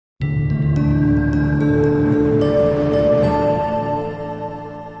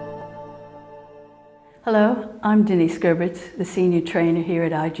I'm Denise Gerbitz, the Senior Trainer here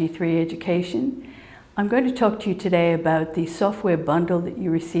at IG3 Education. I'm going to talk to you today about the software bundle that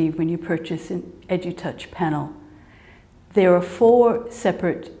you receive when you purchase an EduTouch panel. There are 4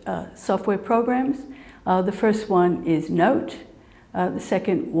 separate software programs. The first one is Note, the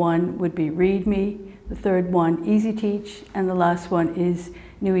second one would be ReadMe, the third one EduTouch, and the last one is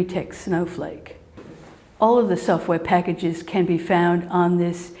EduTouch Snowflake. All of the software packages can be found on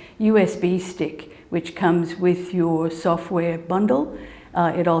this USB stick, which comes with your software bundle.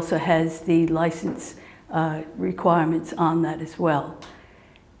 It also has the license requirements on that as well.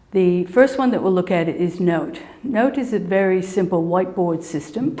 The first one that we'll look at is Note. Note is a very simple whiteboard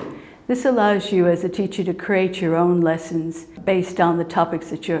system. This allows you as a teacher to create your own lessons based on the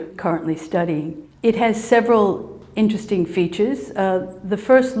topics that you're currently studying. It has several interesting features. The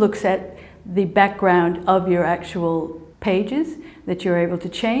first looks at the background of your actual pages that you're able to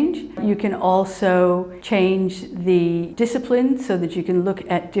change. You can also change the discipline so that you can look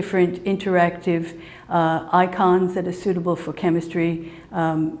at different interactive icons that are suitable for chemistry,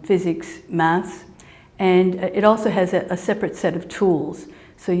 physics, maths. And it also has a separate set of tools.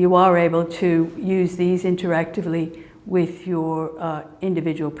 So you are able to use these interactively with your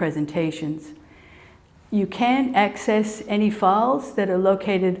individual presentations. You can access any files that are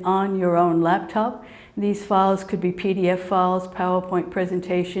located on your own laptop. These files could be PDF files, PowerPoint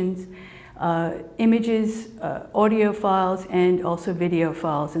presentations, images, audio files, and also video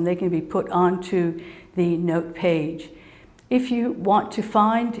files, and they can be put onto the Note page. If you want to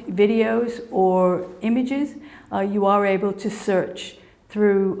find videos or images, you are able to search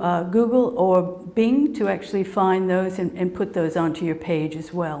through Google or Bing to actually find those and put those onto your page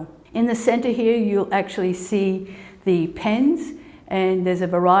as well. In the center here, you'll actually see the pens, and there's a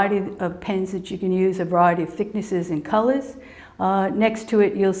variety of pens that you can use, a variety of thicknesses and colors. Next to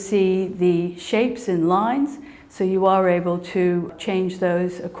it, you'll see the shapes and lines, so you are able to change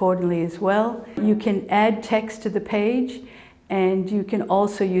those accordingly as well. You can add text to the page, and you can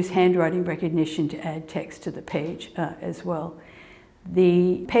also use handwriting recognition to add text to the page as well.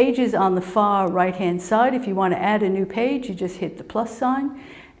 The pages on the far right-hand side, if you want to add a new page, you just hit the plus sign.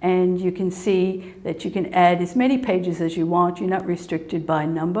 And you can see that you can add as many pages as you want. You're not restricted by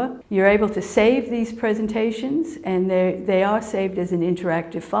number. You're able to save these presentations, and they are saved as an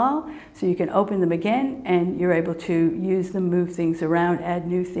interactive file, so you can open them again and you're able to use them, move things around, add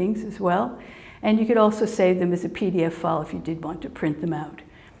new things as well. And you could also save them as a PDF file if you did want to print them out.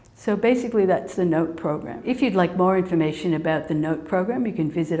 So basically that's the Note program. If you'd like more information about the Note program, you can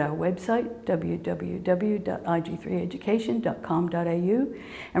visit our website, www.ig3education.com.au.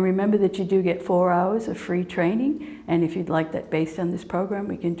 And remember that you do get 4 hours of free training, and if you'd like that based on this program,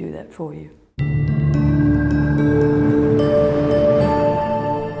 we can do that for you.